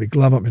fight, they'd be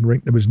glove up in the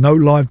ring. There was no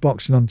live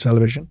boxing on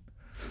television.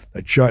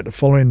 They'd show it the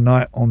following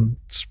night on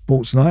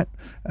Sports Night,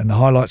 and the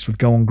highlights would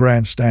go on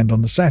Grandstand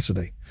on the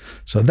Saturday.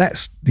 So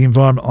that's the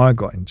environment I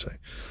got into.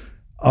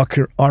 I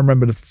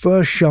remember the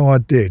first show I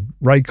did,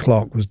 Ray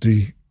Clark was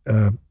the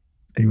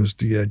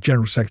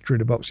General Secretary of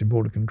the Boxing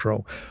Board of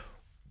Control.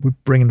 We're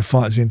bringing the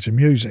fighters into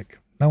music.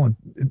 No one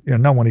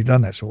had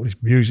done that. So all this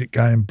music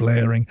going,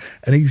 blaring,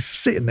 and he's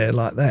sitting there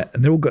like that,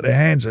 and they all got their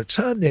hands up,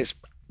 turn this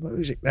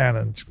music down,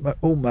 and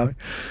almost,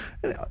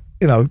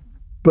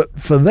 but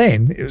for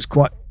then it was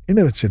quite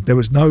innovative. There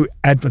was no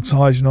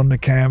advertising on the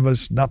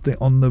canvas, nothing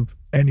on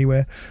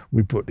anywhere.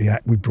 We brought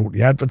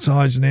the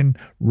advertising in,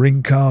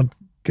 ring card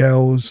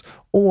girls,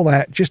 all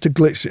that, just to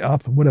glitz it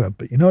up and whatever.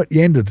 But at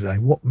the end of the day,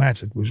 what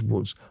mattered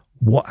was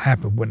what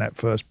happened when that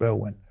first bell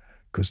went,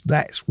 because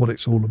that's what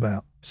it's all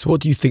about. So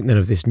what do you think then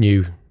of this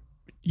new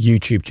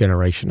YouTube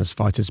generation as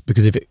fighters?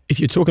 Because if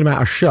you're talking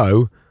about a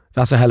show,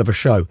 that's a hell of a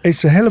show.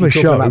 It's a hell of a show.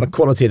 If you're talking about the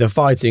quality of the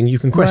fighting, you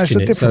can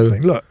question it. It's a different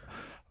thing. Look,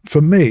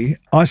 for me,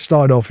 I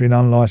started off in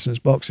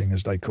unlicensed boxing,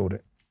 as they called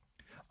it.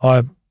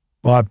 I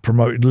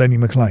promoted Lenny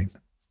McLean,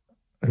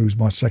 who was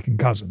my second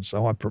cousin,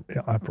 so I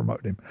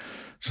promoted him.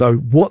 So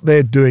what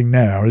they're doing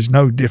now is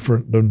no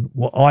different than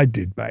what I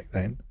did back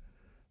then.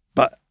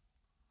 But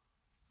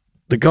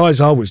the guys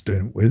I was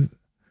doing it with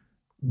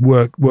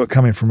were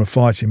coming from a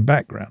fighting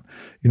background.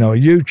 A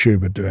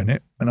YouTuber doing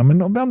it, and I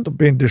mean, I'm not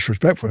being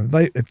disrespectful.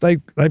 If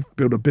they've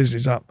built a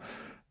business up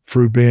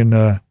through being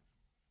a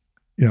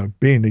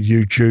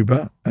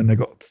YouTuber, and they've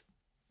got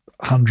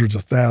hundreds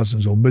of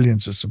thousands or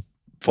millions of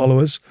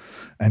followers,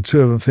 and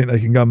two of them think they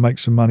can go and make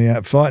some money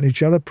out fighting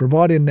each other,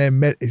 providing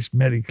it's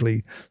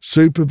medically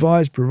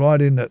supervised,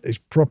 providing that it's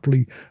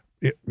properly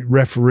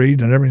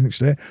refereed and everything's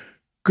there.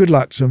 Good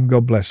luck to them.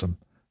 God bless them.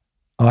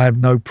 I have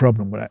no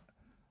problem with that.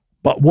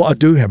 But what I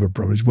do have a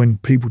problem is when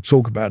people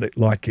talk about it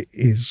like it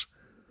is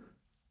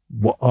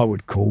what I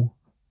would call,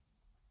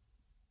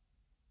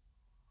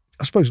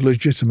 I suppose,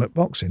 legitimate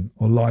boxing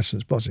or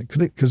licensed boxing.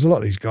 Because a lot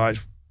of these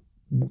guys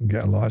wouldn't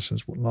get a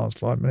license, wouldn't last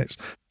 5 minutes.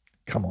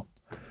 Come on.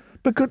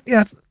 But good,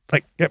 yeah,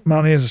 they get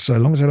money, as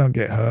long as they don't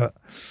get hurt.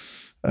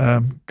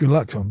 Good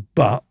luck to them.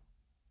 But,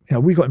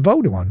 we got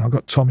involved in one. I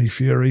got Tommy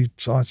Fury,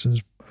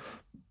 Tyson's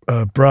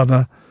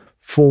brother,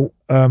 fought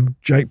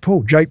Jake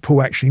Paul. Jake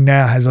Paul actually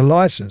now has a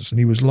license, and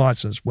he was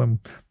licensed when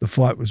the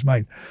fight was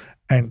made.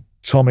 And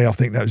Tommy, I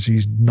think that was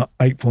his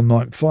 8th or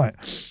 9th fight.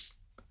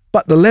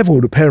 But the level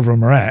the pair of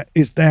them are at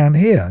is down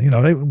here.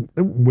 They wouldn't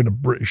win a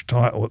British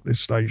title at this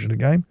stage of the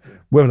game.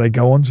 Whether they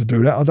go on to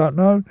do that, I don't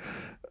know.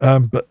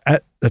 But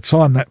at the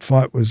time that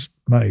fight was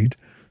made,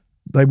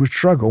 they would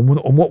struggle.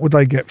 And what would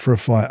they get for a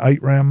fight?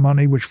 8-round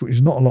money, which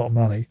is not a lot of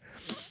money.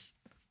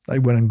 They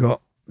went and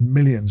got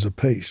millions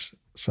apiece.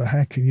 So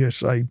how can you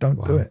say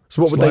don't do it?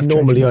 So what would they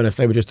normally earn if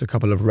they were just a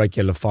couple of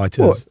regular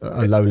fighters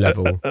at a low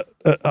level?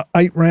 A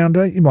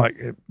 8-rounder, you might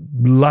get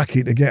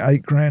lucky to get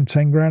 $8,000,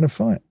 $10,000 a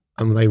fight.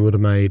 And they would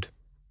have made,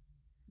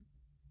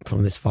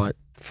 from this fight,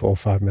 4 or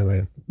 5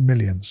 million.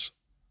 Millions.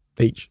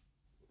 Each.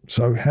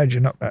 So how'd you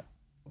knock that?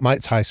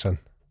 Mike Tyson.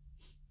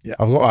 Yeah.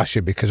 I've got to ask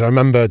you, because I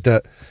remember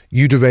that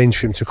you'd arranged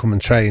for him to come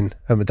and train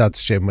at my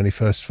dad's gym when he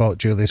first fought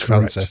Julius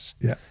Correct. Francis.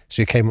 Yeah.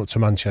 So he came up to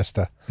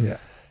Manchester. Yeah.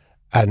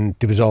 And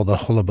there was all the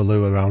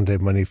hullabaloo around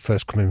him when he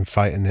first come in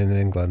fighting in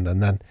England.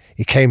 And then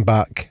he came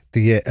back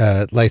the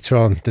year later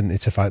on, didn't he,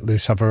 to fight Lou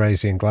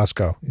Savarese in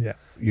Glasgow. Yeah.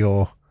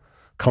 Your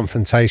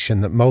confrontation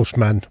that most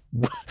men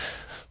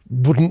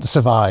wouldn't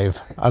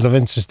survive. I'd be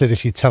interested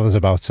if you tell us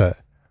about it.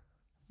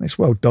 It's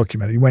well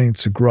documented. He went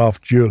into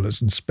Graft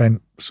Jewellers and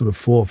spent sort of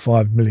 4 or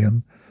 5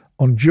 million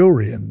on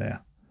jewellery in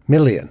there.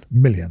 Million?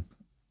 Million.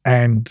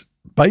 And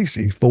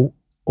basically fought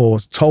or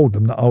told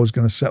them that I was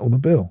going to settle the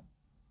bill.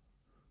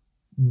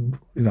 You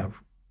know,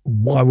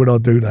 why would I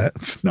do that?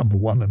 That's number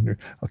one. And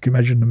I can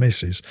imagine the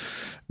missus.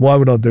 Why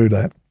would I do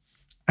that?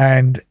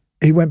 And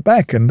he went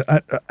back, and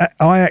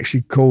I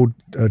actually called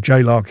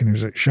Jay Larkin, who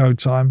was at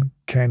Showtime,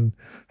 Ken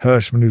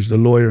Hirschman, who's the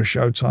lawyer at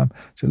Showtime. I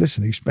said,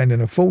 listen, he's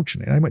spending a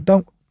fortune. And they went,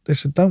 don't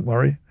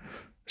worry.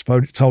 I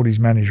told his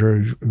manager,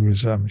 who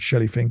was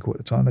Shelley Finkel at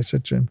the time, they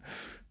said to him,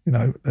 you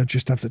know, they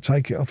just have to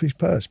take it off his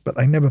purse. But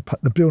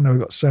the bill never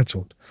got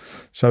settled.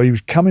 So he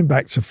was coming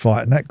back to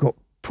fight, and that got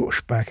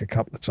pushed back a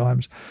couple of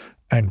times.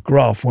 And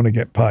Graf want to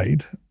get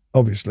paid.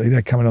 Obviously,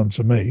 they're coming on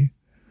to me.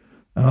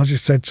 And I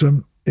just said to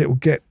him, it will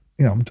get,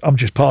 you know, I'm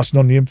just passing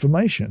on the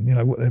information, you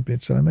know, what they've been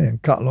telling me.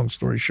 And cut a long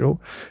story short,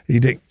 he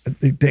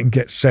didn't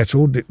get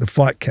settled. The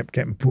fight kept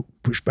getting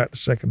pushed back, the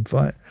second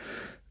fight.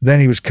 Then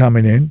he was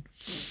coming in.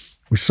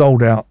 We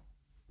sold out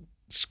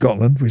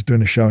Scotland. We was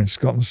doing a show in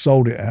Scotland,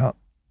 sold it out,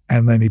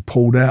 and then he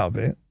pulled out of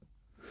it.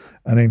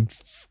 And then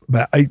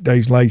about 8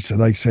 days later,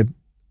 they said,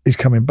 he's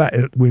coming back,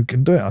 we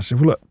can do it. I said,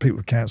 well, look,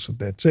 people cancelled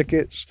their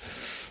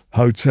tickets,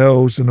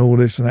 hotels and all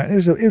this and that.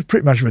 It was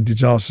pretty much of a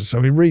disaster.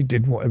 So we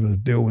redid whatever the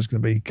deal was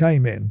going to be. He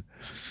came in,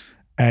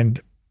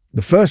 and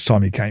the first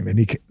time he came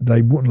in,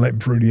 they wouldn't let him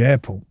through the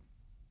airport.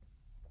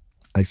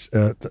 They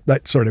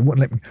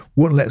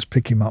wouldn't let us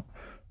pick him up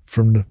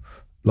from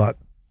the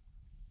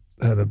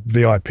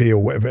VIP or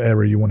whatever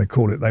area you want to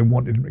call it. They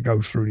wanted him to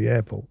go through the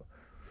airport.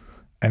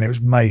 And it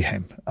was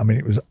mayhem. I mean,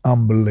 it was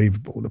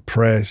unbelievable. The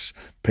press,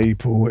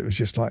 people, it was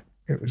just like,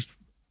 it was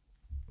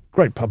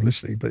great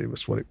publicity, but it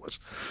was what it was.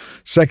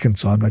 Second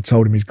time, they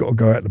told him he's got to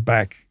go out the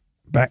back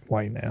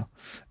way now.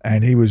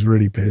 And he was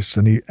really pissed,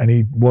 and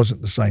he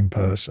wasn't the same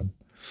person.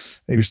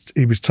 He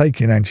was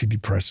taking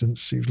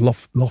antidepressants. He was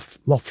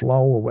Loflol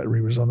or whatever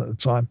he was on at the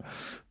time,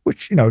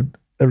 which, you know,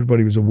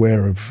 everybody was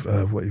aware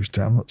of what he was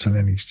doing. I'm not telling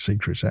any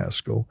secrets out of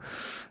school.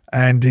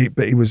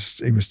 But he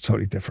was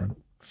totally different.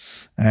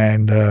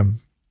 And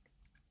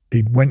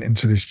he went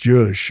into this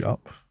jeweler's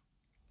shop,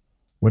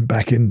 went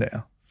back in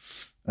there,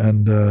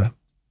 and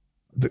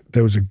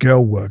there was a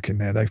girl working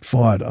there. They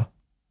fired her,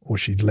 or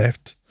she'd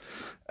left,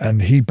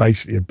 and he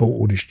basically had bought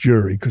all this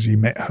jewelry because he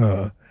met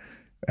her.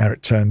 How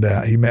it turned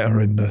out, he met her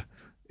in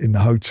the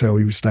hotel.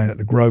 He was staying at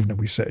the Grosvenor.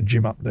 We set a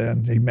gym up there,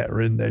 and he met her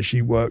in there.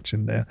 She works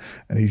in there,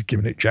 and he's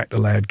giving it Jack the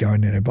Lad,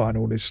 going in there buying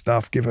all this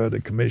stuff, give her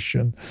the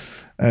commission.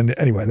 And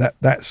anyway,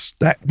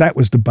 that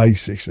was the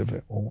basics of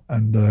it all.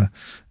 And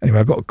anyway,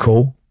 I got a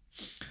call,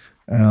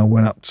 and I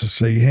went up to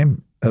see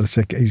him. I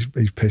said, he's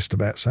pissed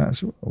about something. I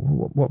said,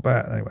 what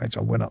about it? Anyway,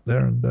 so I went up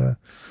there, and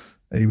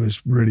he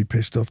was really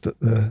pissed off that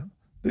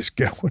this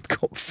girl had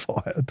got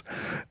fired,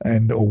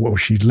 or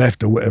she'd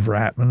left, or whatever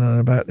happened, and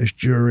about this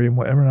jury and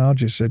whatever. And I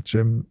just said to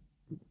him,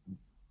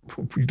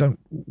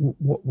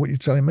 what are you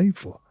telling me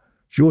for?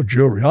 It's your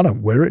jewelry. I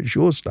don't wear it. It's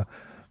your stuff.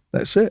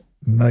 That's it.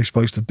 And they're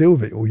supposed to deal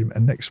with it.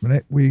 And next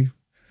minute, it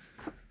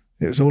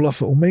was all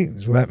off at all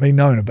meetings without me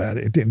knowing about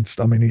it. It didn't.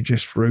 I mean, he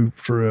just threw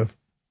a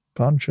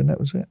punch, and that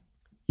was it.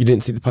 You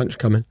didn't see the punch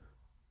coming?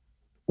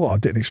 Well, I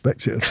didn't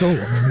expect it at all. I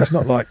mean, it's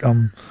not like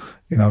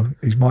you know,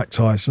 he's Mike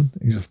Tyson.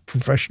 He's a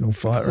professional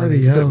fighter, and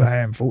he's a bit of a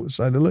handful, to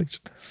say the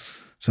least.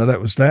 So that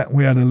was that.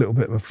 We had a little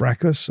bit of a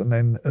fracas, and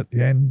then at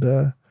the end,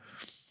 the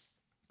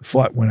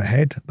fight went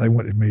ahead. They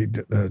wanted me,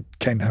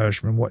 Ken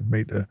Hirschman wanted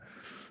me to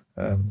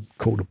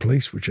call the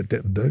police, which I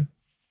didn't do,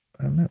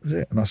 and that was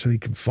it. And I said, he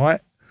can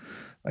fight.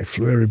 They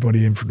flew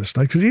everybody in from the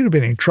state, because he'd have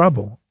been in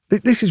trouble.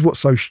 This is what's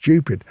so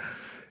stupid.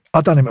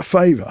 I done him a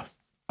favour.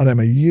 I done him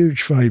a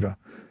huge favour.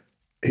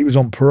 He was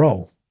on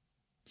parole.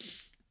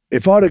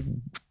 If I'd have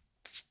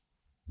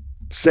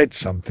said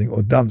something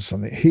or done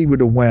something, he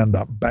would have wound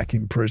up back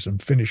in prison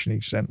finishing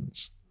his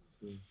sentence,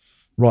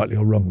 rightly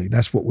or wrongly.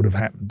 That's what would have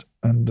happened.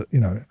 And,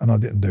 you know, and I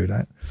didn't do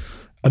that.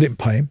 I didn't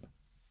pay him.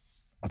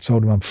 I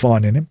told him I'm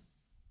fining him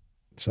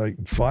so he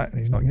can fight,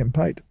 and he's not getting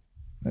paid.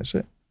 That's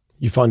it.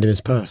 You fined in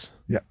his purse?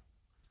 Yeah.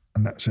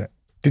 And that's it.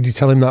 Did you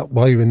tell him that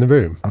while you were in the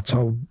room? I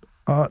told,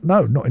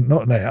 no,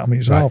 not there. I mean, it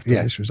was right, after.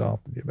 Yeah. This was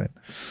after the event.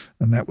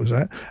 And that was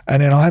that.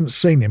 And then I haven't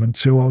seen him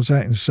until I was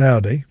out in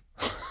Saudi,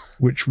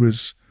 which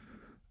was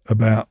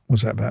about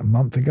a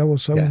month ago or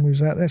so, when we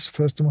was out there. It's the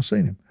first time I've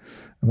seen him.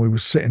 And we were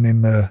sitting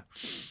in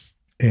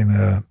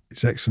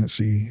His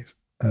Excellency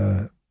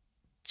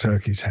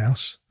Turkey's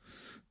house,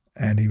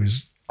 and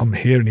I'm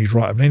here, and he's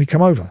right up there, and he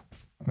come over.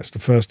 And that's the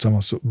first time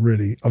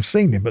I've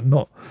seen him, but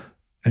not.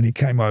 And he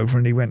came over,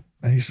 and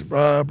he said,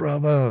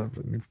 brother,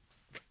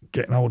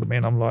 getting hold of me,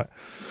 and I'm like,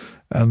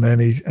 and then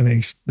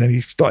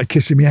he started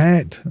kissing my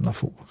hand, and I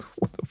thought,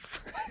 what the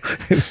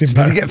fuck? It was so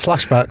did you get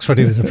flashbacks when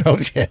he was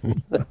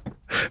approaching?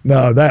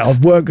 No, I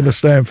weren't going to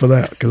stand for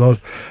that,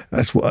 because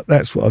that's what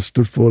I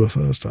stood for the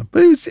first time.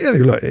 But it was, you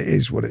know, like, it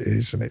is what it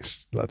is, and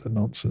it's like the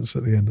nonsense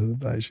at the end of the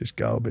day. It's just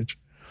garbage.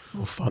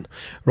 Oh, fun.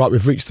 Right,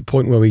 we've reached the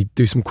point where we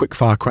do some quick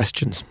fire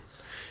questions.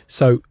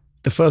 So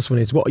the first one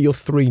is, what are your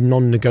 3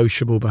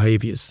 non-negotiable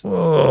behaviours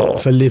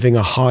for living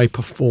a high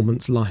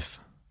performance life?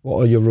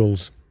 What are your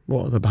rules?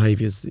 What are the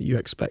behaviours that you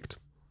expect?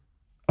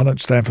 I don't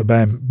stand for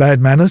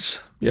bad manners.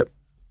 Yep.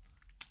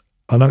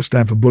 I don't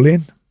stand for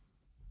bullying,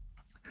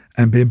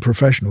 and being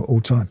professional all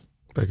the time.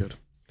 Very good.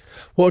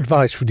 What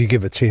advice would you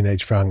give a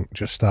teenage Frank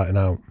just starting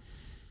out?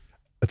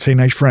 A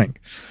teenage Frank,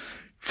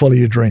 follow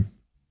your dream.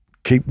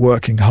 Keep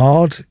working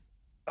hard.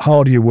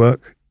 Harder you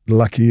work, the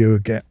luckier you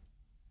get.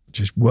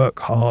 Just work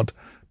hard,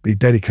 be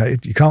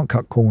dedicated. You can't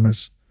cut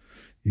corners.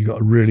 You got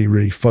to really,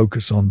 really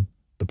focus on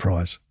the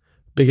prize.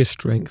 Biggest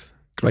strength,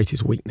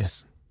 greatest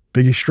weakness.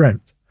 Biggest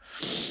strength.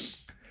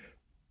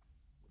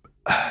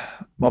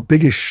 My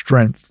biggest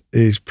strength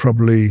is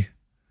probably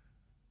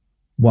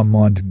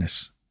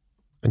one-mindedness.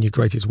 And your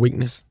greatest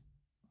weakness?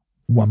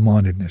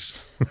 One-mindedness.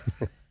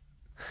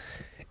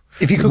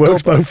 If you It could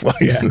works go both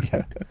ways.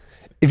 Yeah.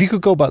 If you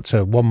could go back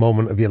to one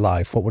moment of your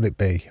life, what would it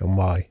be and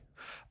why?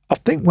 I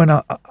think when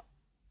I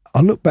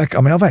look back,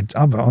 I mean,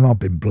 I've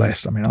been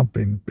blessed. I mean, I've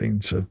been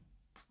to.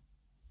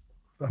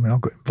 I mean, I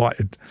got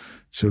invited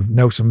to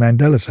Nelson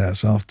Mandela's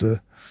house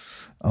after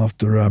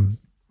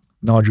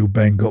Nigel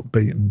Benn got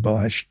beaten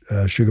by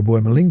Sugar Boy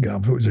Malinga. I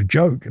thought it was a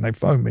joke, and they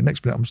phoned me.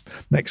 Next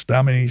day,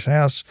 I'm in his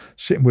house,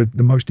 sitting with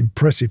the most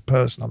impressive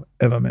person I've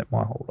ever met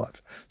my whole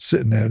life.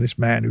 Sitting there, this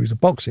man who's a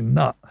boxing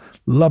nut,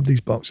 loved his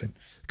boxing.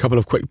 A couple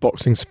of quick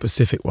boxing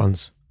specific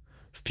ones.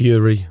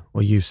 Fury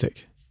or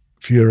Usyk?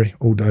 Fury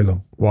all day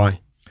long.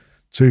 Why?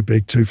 Too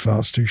big, too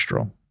fast, too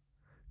strong.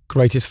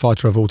 Greatest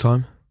fighter of all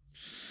time?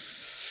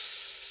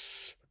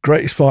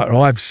 Greatest fighter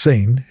I've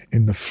seen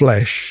in the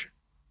flesh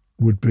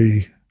would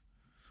be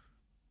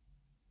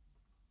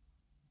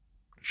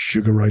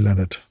Sugar Ray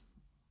Leonard.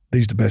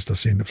 He's the best I've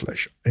seen in the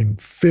flesh. On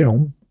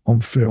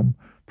film,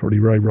 probably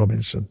Ray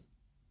Robinson.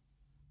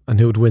 And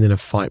who would win in a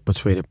fight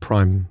between a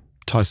prime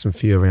Tyson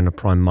Fury and a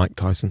prime Mike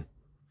Tyson?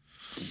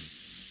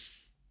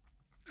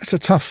 It's a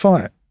tough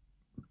fight,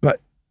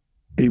 but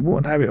he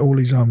wouldn't have it all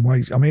his own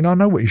ways. I mean, I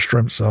know what his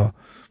strengths are,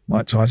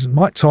 Mike Tyson.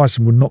 Mike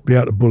Tyson would not be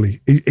able to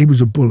bully. He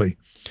was a bully.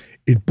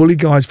 He'd bully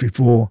guys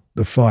before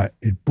the fight.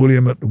 He'd bully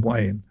them at the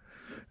weigh-in.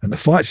 And the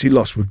fights he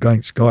lost were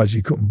against guys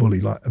he couldn't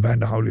bully, like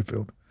Evander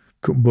Holyfield.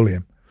 Couldn't bully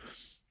him.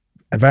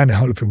 Evander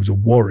Holyfield was a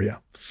warrior.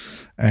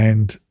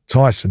 And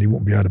Tyson, he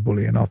wouldn't be able to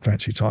bully, and I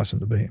fancy Tyson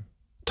to beat him.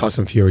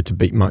 Tyson Fury to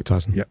beat Mike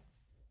Tyson? Yep.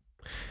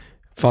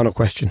 Final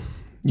question.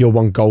 Your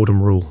one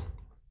golden rule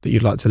that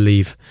you'd like to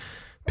leave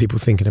people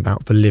thinking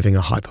about for living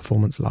a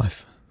high-performance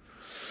life?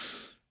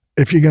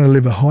 If you're going to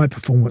live a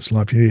high-performance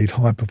life, you need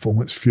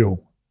high-performance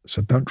fuel.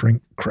 So don't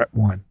drink crap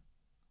wine.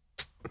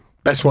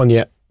 Best one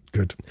yet.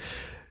 Good.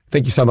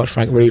 Thank you so much,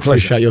 Frank. Really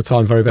Pleasure. appreciate your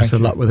time. Very best Thank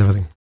of you. luck with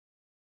everything.